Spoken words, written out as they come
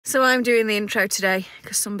So I'm doing the intro today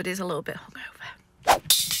because somebody's a little bit hungover.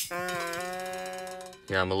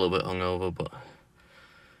 Yeah, I'm a little bit hungover, but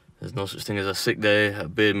there's no such thing as a sick day at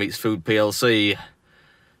BeardMeatsFood PLC.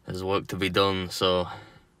 There's work to be done, so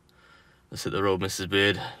let's hit the road, Mrs.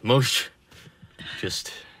 Beard. Mush,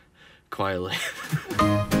 just quietly.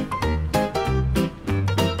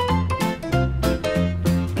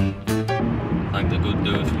 Thank the good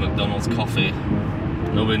dude from McDonald's coffee.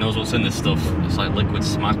 Nobody knows what's in this stuff. It's like liquid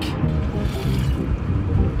smack.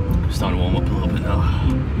 I'm starting to warm up a little bit now.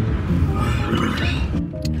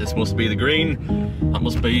 This must be the green. That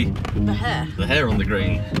must be The Hare. the Hare on the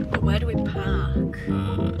Green. But where do we park? I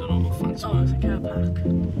don't know, fancy. Oh, it's a car park.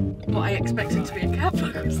 What I expected to be a car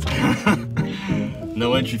park.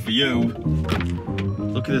 No entry for you.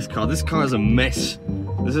 Look at this car. This car is a mess.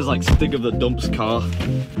 This is like Stig of the Dumps car.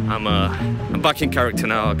 I'm back in character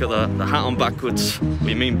now. I've got the hat on backwards.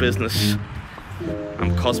 We mean business.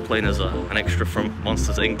 I'm cosplaying as an extra from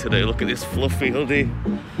Monsters Inc. today. Look at this fluffy hoodie.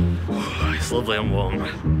 It's lovely and warm. I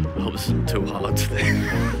hope this isn't too hard today.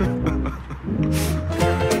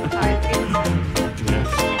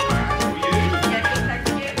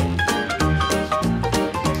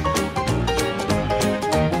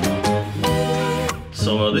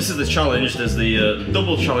 So this is the challenge. There's the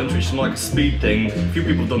double challenge, which is more like a speed thing. A few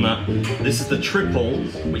people have done that. This is the triple,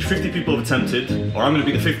 which 50 people have attempted, or I'm going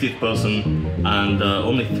to be the 50th person, and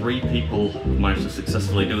only 3 people managed to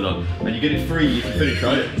successfully do that. And you get it free if you finish,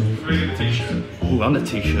 right? Free and a t-shirt. Ooh, and a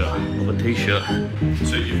t-shirt. Love a t-shirt.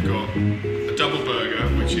 So you've got a double burger,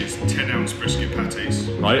 which is 10-ounce brisket patties.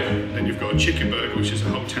 Right. Then you've got a chicken burger, which is a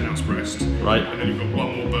whole 10-ounce breast. Right. And then you've got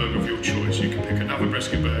one more burger of your choice. You can pick another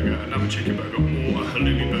brisket burger, another chicken burger, or a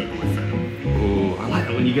halloumi burger with fennel. Ooh, I like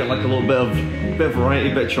it when you get like a little bit of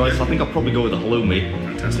variety, bit of choice. I think I'll probably go with the halloumi.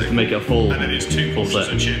 Fantastic. To make it a full. And then it's 2 full portions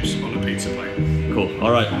set. of chips on the pizza plate. Cool.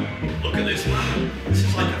 All right. Look at this, man. This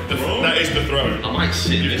is like a throne. That is the throne. I might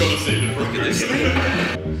sit in You've this. got to see the Look at throne. this thing.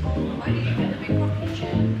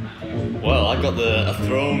 Well, I got a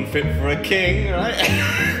throne fit for a king, right?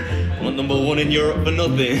 I'm not #1 in Europe for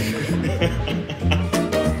nothing.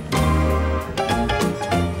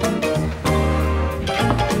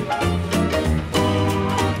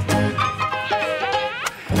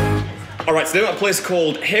 Alright, so they're at a place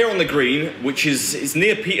called Hare On The Green, which is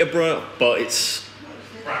near Peterborough, but it's...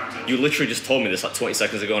 Brampton. You literally just told me this like 20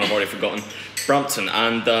 seconds ago and I've already forgotten. Brampton,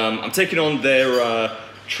 and I'm taking on their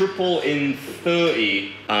triple in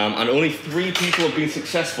 30, and only 3 people have been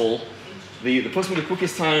successful. The person with the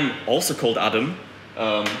quickest time, also called Adam,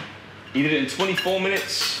 he did it in 24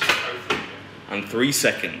 minutes and 3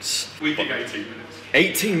 seconds. We did 18 minutes.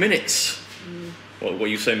 18 minutes? What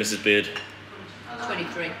you say, Mrs. Beard?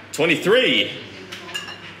 23. 23?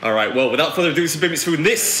 Alright, well, without further ado, this is BeardMeatsFood, and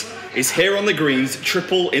this is Hare On The Green's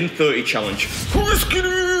triple in 30 challenge.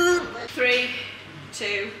 3,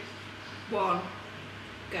 2, 1,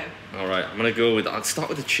 go. Alright, I'm gonna go with, I'll start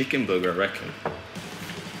with the chicken burger, I reckon. I'm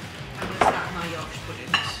going to start with my Yorkshire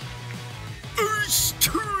puddings.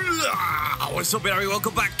 What's up, everybody?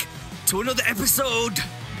 Welcome back to another episode.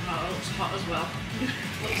 Oh, it looks hot as well.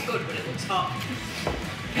 Looks good, but it looks hot.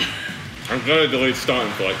 I'm glad I delayed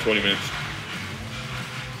starting for like 20 minutes.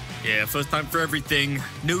 Yeah, first time for everything.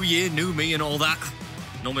 New year, new me and all that.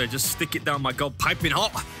 Normally I just stick it down my gob piping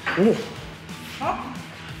hot. Oh. Hot?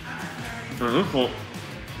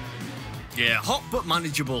 Yeah, hot but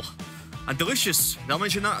manageable. And delicious. Did I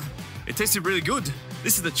mention that? It tasted really good.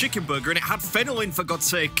 This is the chicken burger and it had fennel in, for God's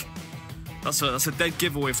sake. That's a dead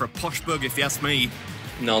giveaway for a posh burger if you ask me.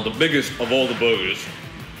 Now, the biggest of all the burgers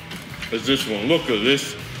is this one. Look at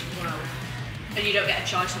this. Wow. And you don't get a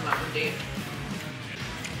choice on that one, do you?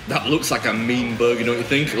 That looks like a mean burger, don't you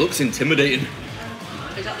think? It looks intimidating.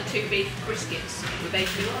 Is that the 2 beef briskets with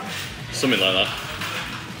bacon? Something like that.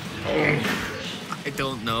 I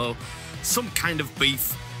don't know. Some kind of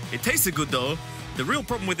beef. It tasted good though. The real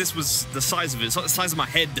problem with this was the size of it. It's like the size of my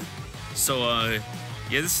head. So,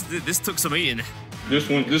 yeah, this took some eating.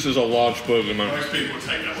 This is a large burger, man. Most people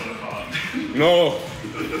take that one apart. No!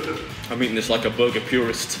 I'm eating this like a burger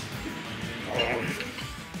purist.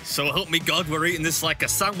 So help me God, we're eating this like a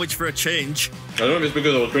sandwich for a change. I don't know if it's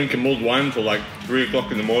because I was drinking mulled wine until like 3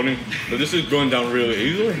 o'clock in the morning, but this is going down really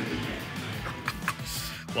easily.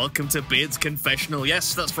 Welcome to Beard's Confessional.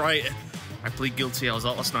 Yes, that's right. I plead guilty. I was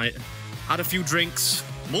out last night. Had a few drinks.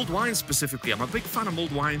 Mulled wine specifically. I'm a big fan of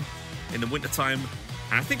mulled wine in the wintertime.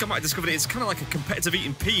 And I think I might have discovered it's kind of like a competitive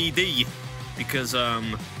eating PED because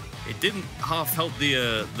it didn't half help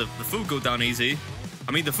the food go down easy.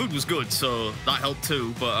 I mean, the food was good, so that helped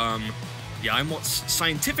too. But yeah, I'm what's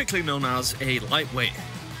scientifically known as a lightweight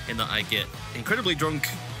in that I get incredibly drunk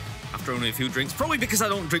after only a few drinks. Probably because I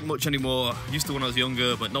don't drink much anymore. Used to when I was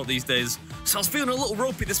younger, but not these days. So I was feeling a little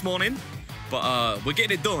ropey this morning. But we're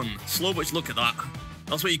getting it done. Slow, but look at that.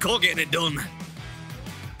 That's what you call getting it done.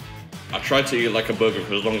 I tried to eat like a burger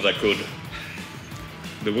for as long as I could.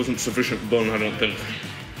 There wasn't sufficient bun, I don't think.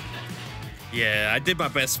 Yeah, I did my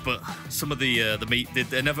best, but some of the meat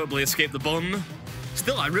did inevitably escape the bun.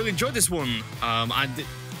 Still, I really enjoyed this one.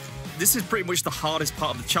 This is pretty much the hardest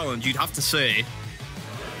part of the challenge, you'd have to say.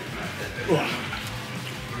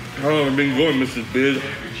 How long have I been going, Mrs. Beard? You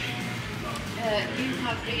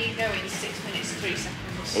have been going 6 minutes 3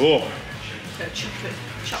 seconds. Oh. So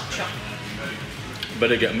chop chop.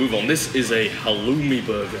 Better get a move on. This is a halloumi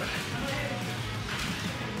burger.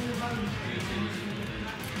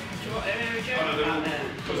 Do you want a joke about it?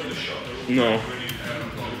 No.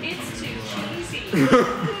 It's too cheesy.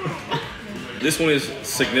 This one is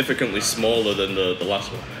significantly smaller than the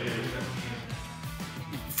last one.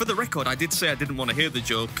 For the record, I did say I didn't want to hear the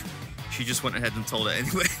joke. She just went ahead and told it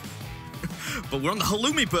anyway. But we're on the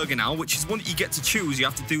halloumi burger now, which is one that you get to choose. You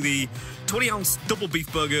have to do the 20-ounce double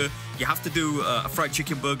beef burger, you have to do a fried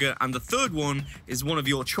chicken burger, and the third one is one of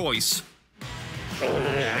your choice.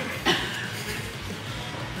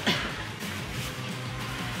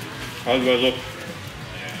 How do I look?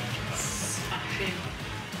 Smashing.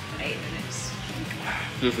 8 minutes.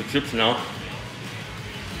 There's the chips now.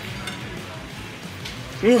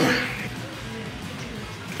 Can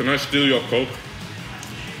I steal your Coke?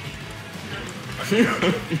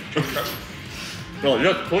 No,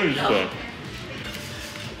 yes, please, sir.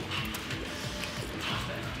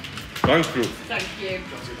 Thank you. Thank you.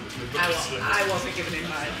 I wasn't giving him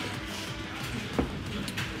mine.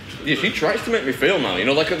 Yeah, she tries to make me fail now. You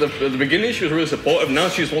know, like at the beginning she was really supportive. Now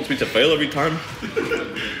she just wants me to fail every time.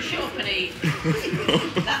 Shut up and eat.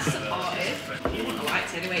 That's supportive. You wouldn't have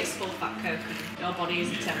liked it anyway. It's full fat coke. Your body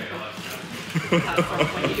is a temple. That's from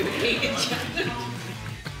when you do an eating challenge.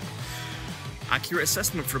 Accurate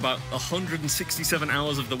assessment for about 167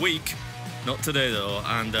 hours of the week. Not today though,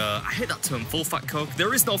 and I hate that term, full fat coke.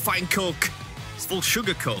 There is no fat in coke. It's full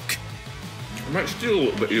sugar coke. I might steal a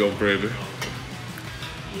little bit of your gravy.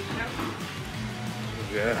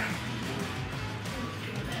 Yeah.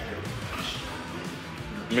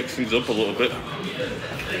 Mix things up a little bit.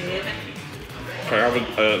 Can I have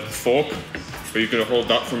a fork? Are you going to hold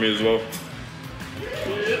that for me as well?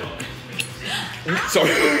 Sorry.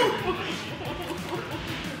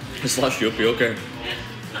 I slashed you up, you okay?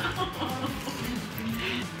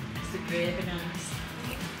 It's the gravy nice.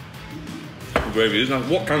 The gravy is nice.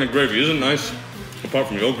 What kind of gravy isn't nice? Apart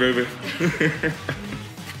from your gravy.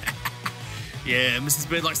 Yeah, Mrs.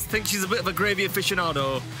 Beard likes to think she's a bit of a gravy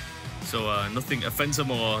aficionado. So nothing offends her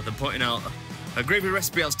more than pointing out her gravy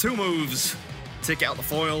recipe has 2 moves. Take it out the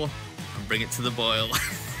foil and bring it to the boil.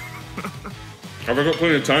 Have I got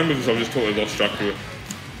plenty of time because I've just totally lost track of it?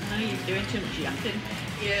 No, you're doing too much yapping.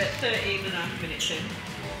 You're 13.5 minutes in.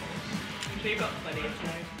 We've got plenty of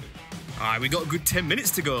time. Alright, we got a good 10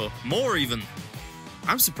 minutes to go. More even.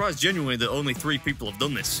 I'm surprised genuinely that only 3 people have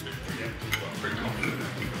done this.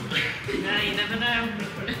 No, you never know.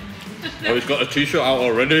 Oh, he's got a t-shirt out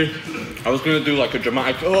already. I was going to do like a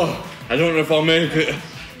dramatic, oh, I don't know if I'll make it.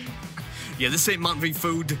 Yeah, this ain't Matt v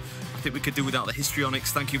Food. I think we could do without the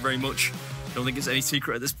histrionics. Thank you very much. Don't think it's any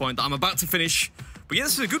secret at this point that I'm about to finish. But yeah,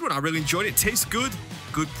 this is a good one. I really enjoyed it. Tastes good.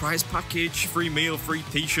 Good prize package. Free meal, free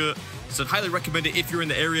t-shirt. So I'd highly recommend it if you're in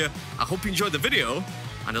the area. I hope you enjoyed the video.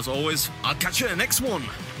 And as always, I'll catch you in the next one.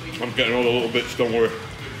 I'm getting all the little bits, don't worry.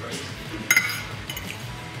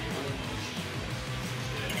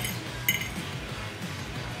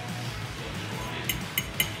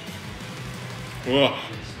 Oh.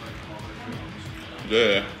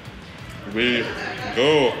 There we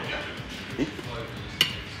go. Oop.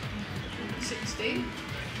 16.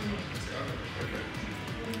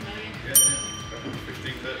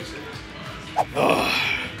 Oh.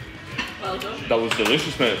 Well done. That was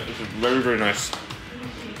delicious, mate. This is very, very nice.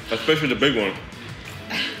 Especially the big one.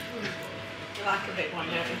 You like a big one,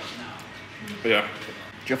 don't you? But yeah. Do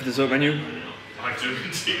you have a dessert menu? I do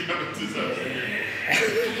indeed have a dessert. I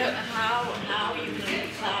don't know how you can get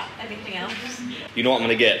that. Anything else? You know what I'm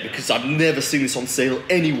going to get? Because I've never seen this on sale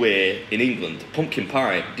anywhere in England. Pumpkin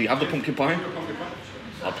pie. Do you have the pumpkin pie?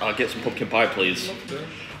 I'll get some pumpkin pie, please.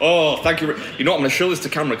 Oh, thank you. You know what? I'm going to show this to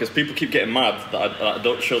camera because people keep getting mad that I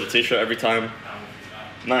don't show the t-shirt every time.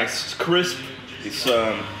 Nice. It's crisp. It's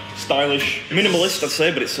stylish. Minimalist, I'd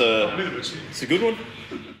say, but it's a good one.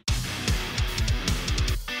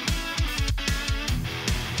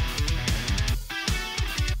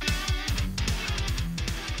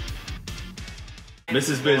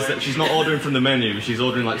 Mrs. Biz, she's not ordering from the menu, she's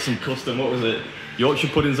ordering like some custom, what was it? Yorkshire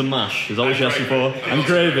puddings and mash, is that what she asked you for? And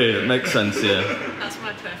gravy, that makes sense, yeah. That's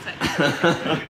my perfect.